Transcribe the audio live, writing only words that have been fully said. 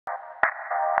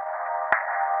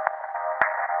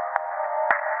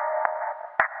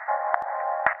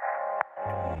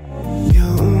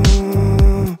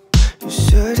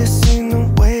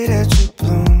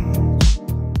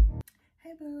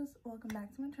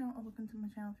channel, or welcome to my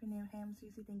channel. If you're new, hey, I'm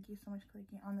Susie. Thank you so much for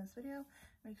clicking on this video.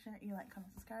 Make sure you like,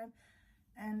 comment, subscribe,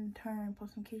 and turn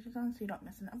post notifications on so you don't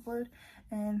miss an upload.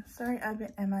 And sorry I've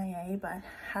been MIA, but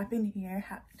happy new year,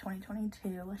 happy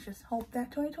 2022. Let's just hope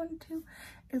that 2022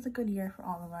 is a good year for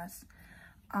all of us.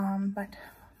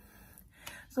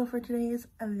 So for today's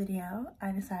video,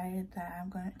 I decided that I'm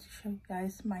going to show you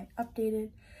guys my updated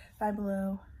Five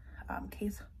Below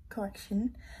case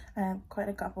collection. I have quite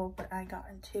a couple, but I got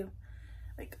into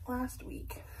like last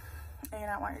week,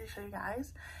 and I wanted to show you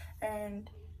guys. And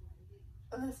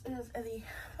this is the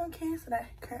phone case that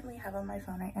I currently have on my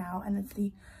phone right now, and it's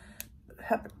the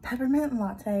peppermint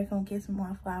latte phone case from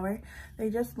Wildflower. They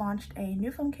just launched a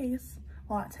new phone case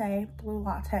latte, blue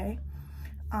latte,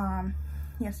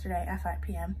 yesterday at 5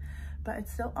 p.m. but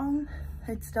it's still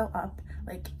up,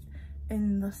 like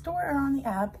in the store or on the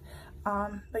app.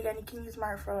 But again, you can use my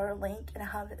referral link, and I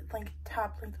have it link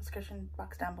the description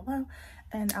box down below,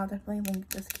 and I'll definitely link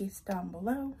this case down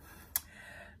below.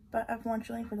 But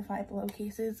unfortunately for the Five Below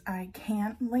cases, I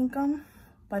can't link them,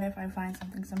 but if I find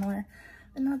something similar,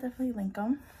 then I'll definitely link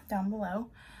them down below.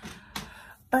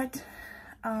 But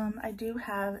I do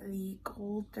have the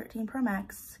gold 13 Pro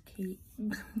Max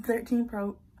 13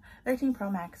 Pro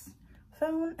Max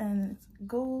phone, and it's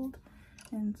gold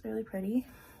and it's really pretty.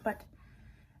 But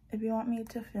if you want me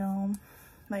to film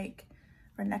like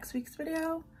for next week's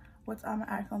video what's on my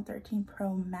iPhone 13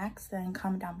 Pro Max, then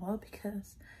comment down below,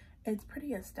 because it's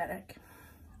pretty aesthetic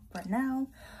for now.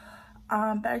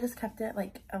 But I just kept it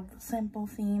like a simple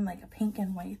theme, like a pink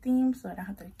and white theme, so I don't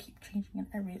have to keep changing it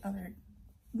every other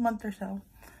month or so.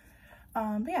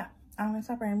 But yeah, I'm gonna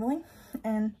stop rambling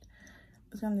and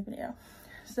let's go on the video.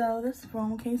 So this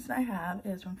phone case that I have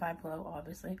is from Five Below,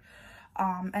 obviously.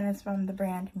 And it's from the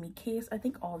brand Me Case. I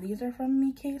think all these are from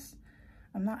Me Case.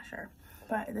 I'm not sure.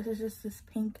 But this is just this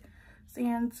pink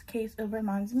sands case. It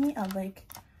reminds me of like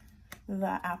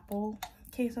the Apple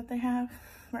case that they have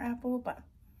for Apple, but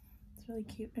it's really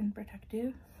cute and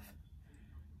protective.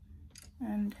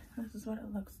 And this is what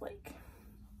it looks like.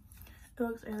 It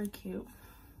looks really cute.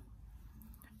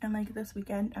 And like this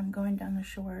weekend, I'm going down the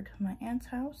shore to my aunt's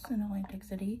house in Atlantic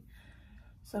City.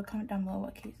 So comment down below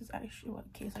what case I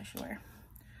should wear.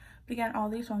 But again, all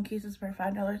these phone cases were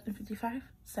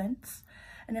 $5.55.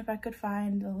 And if I could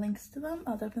find the links to them,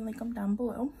 I'll definitely link them down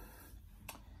below.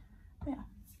 Yeah.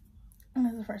 And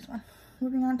this is the first one.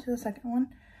 Moving on to the second one,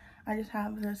 I just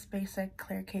have this basic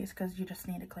clear case, because you just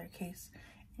need a clear case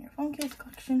in your phone case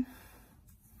collection.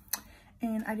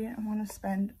 And I didn't want to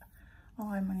spend all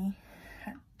my money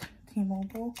at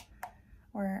T-Mobile,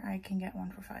 where I can get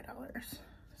one for $5.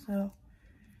 So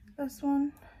this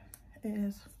one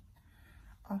is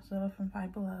also from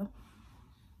Five Below,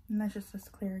 and that's just this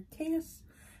clear case.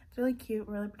 It's really cute,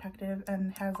 really protective,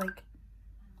 and has like,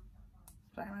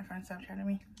 sorry, my friend's Snapchatting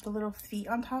me, the little feet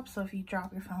on top, so if you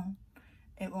drop your phone,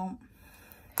 it won't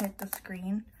hit the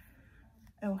screen.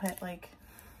 It will hit like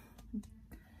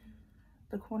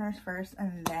the corners first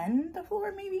and then the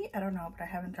floor, maybe. I don't know, but I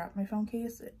haven't dropped my phone in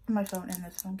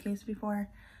this phone case before.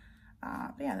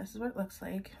 But yeah, this is what it looks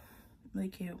like. Really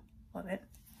cute. Love it.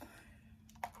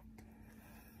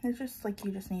 It's just like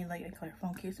you just need like a color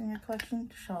phone case in your collection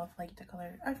to show off like the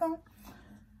color iPhone.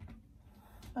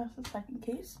 That's the second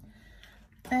case.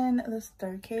 And this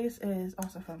third case is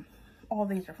also from, all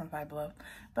these are from Five Below,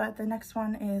 but the next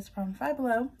one is from Five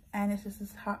Below, and it's just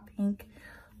this hot pink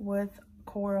with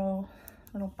coral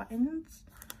little buttons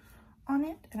on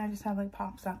it. And I just have like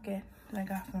pop socket that I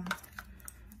got from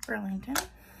Burlington.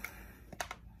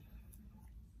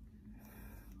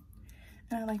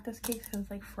 And I like this case because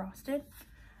it's like frosted,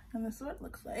 and this is what it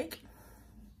looks like.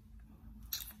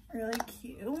 Really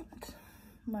cute,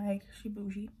 like she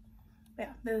bougie. But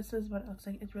yeah, this is what it looks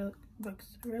like. It really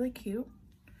looks really cute.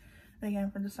 And again,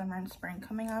 for the summer and spring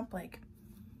coming up, like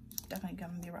definitely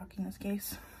gonna be rocking this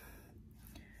case.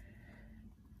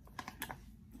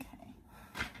 Okay.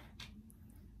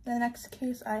 The next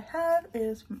case I have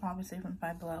is obviously from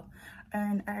Five Below,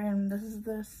 and this is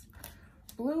this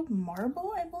blue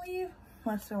marble, I believe.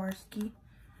 Swarovski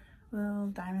little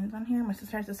diamonds on here. My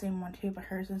sister has the same one too, but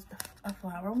hers is a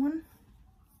flower one,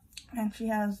 and she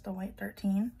has the white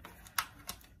 13.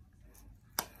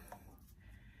 This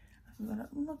is what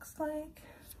it looks like.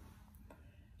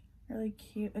 Really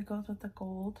cute. It goes with the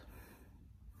gold,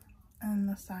 and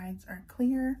the sides are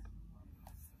clear.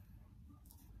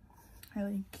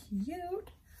 Really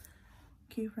cute.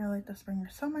 Cute for like the spring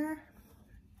or summer.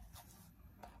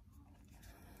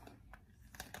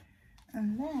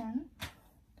 And then,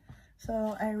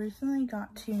 so I recently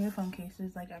got 2 new phone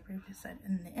cases, like I previously said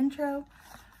in the intro,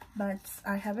 but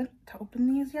I haven't opened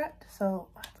these yet, so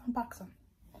let's unbox them.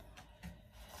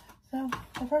 So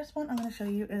the first one I'm going to show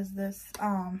you is this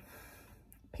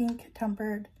pink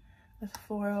tempered with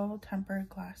floral tempered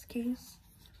glass case.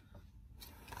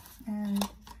 And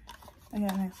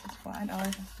again, this is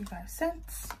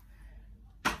 $5.65.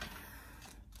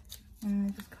 And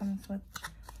it just comes with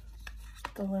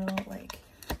the little like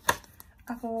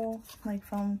apple like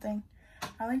foam thing.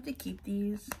 I like to keep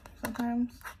these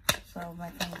sometimes so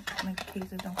my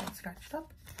cases don't get scratched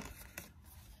up.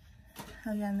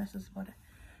 Again, this is what it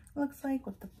looks like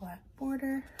with the black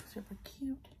border. Super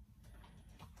cute.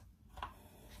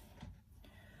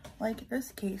 Like,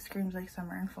 this case screams like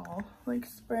summer and fall, like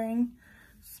spring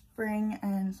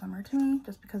and summer to me,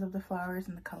 just because of the flowers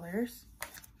and the colors,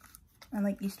 and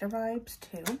like Easter vibes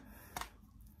too.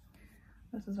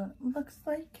 This is what it looks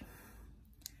like.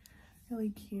 Really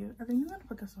cute. I think I'm gonna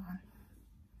put this on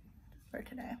for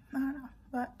today. I don't know,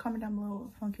 but comment down below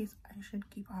what phone case I should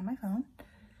keep on my phone.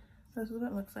 This is what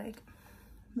it looks like.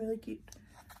 Really cute.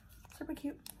 Super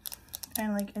cute.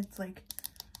 And like, it's like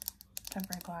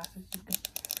tempered glass, as you can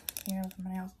hear with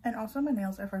my nails. And also my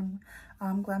nails are from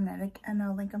Glamnetic, and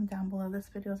I'll link them down below. This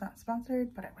video is not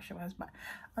sponsored, but I wish it was. But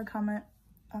I'll comment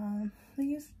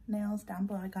these nails down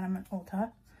below. I got them at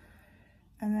Ulta.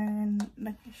 And then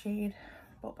the shade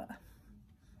Boba.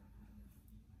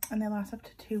 And they last up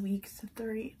to 2 weeks,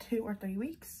 2 or 3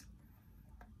 weeks.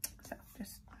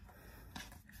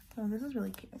 So this is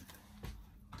really cute.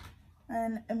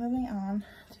 And moving on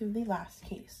to the last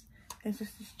case. It's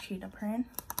just this cheetah print,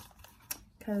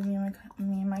 because me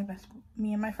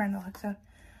and my friend Alexa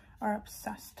are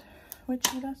obsessed with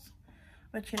cheetah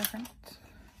print.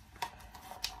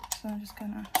 So I'm just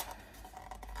gonna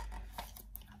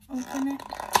open it,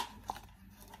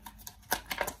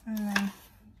 and then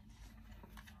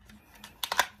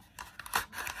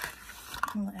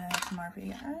I'll add some more for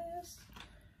you guys.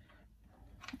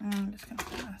 I'm just gonna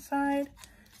put it on the side.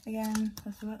 Again,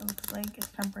 this is what it looks like. It's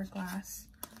tempered glass.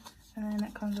 And then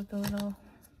it comes with the little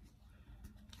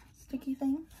sticky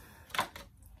thing.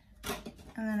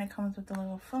 And then it comes with the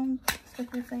little foam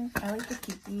sticker thing. I like to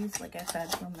keep these, like I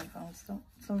said, so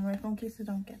my phone cases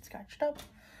don't get scratched up.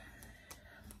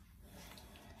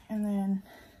 And then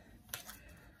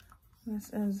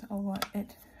this is what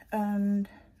it, and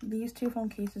these two phone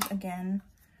cases again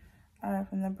are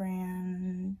from the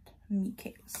brand Me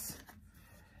Case.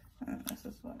 And this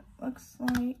is what it looks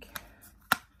like.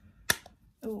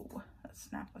 Oh, that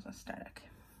snap was aesthetic.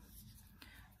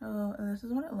 So this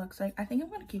is what it looks like. I think I'm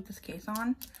going to keep this case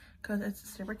on because it's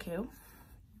super cute.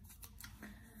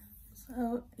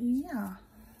 So yeah.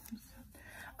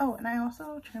 Oh, and I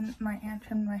also trimmed my hair.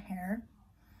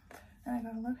 And I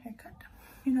got a little haircut.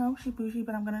 You know, she bougie,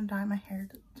 but I'm going to dye my hair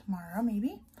tomorrow,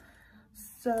 maybe.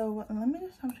 So let me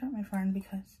just have a chat with my friend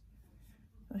because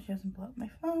so she doesn't blow up my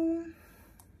phone.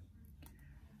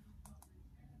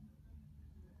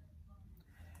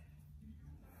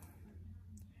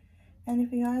 And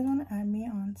if you guys want to add me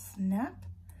on Snap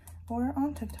or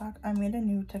on TikTok, I made a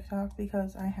new TikTok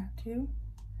because I had to.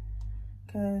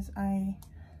 Because I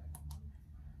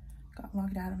got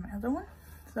logged out of my other one.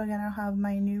 So again, I'll have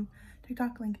my new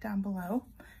TikTok link down below.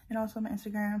 And also my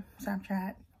Instagram,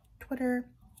 Snapchat, Twitter,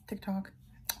 TikTok,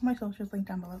 my socials linked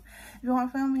down below. If you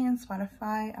want to follow me on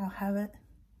Spotify, I'll have it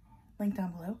linked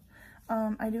down below.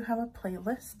 I do have a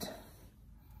playlist.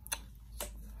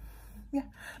 Yeah,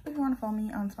 but if you want to follow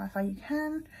me on Spotify, you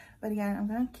can. But again, I'm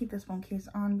going to keep this phone case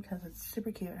on because it's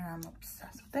super cute and I'm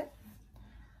obsessed with it.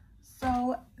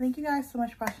 So thank you guys so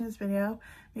much for watching this video.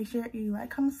 Make sure you like,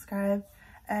 comment, subscribe,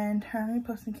 and turn on your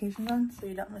post notifications on so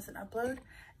you don't miss an upload.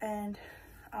 And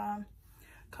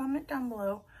comment down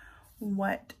below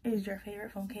what is your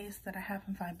favorite phone case that I have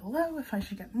in Five Below, if I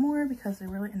should get more because they're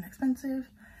really inexpensive.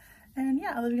 And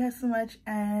yeah, I love you guys so much,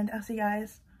 and I'll see you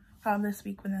guys this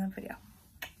week with another video.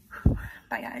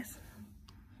 Bye guys.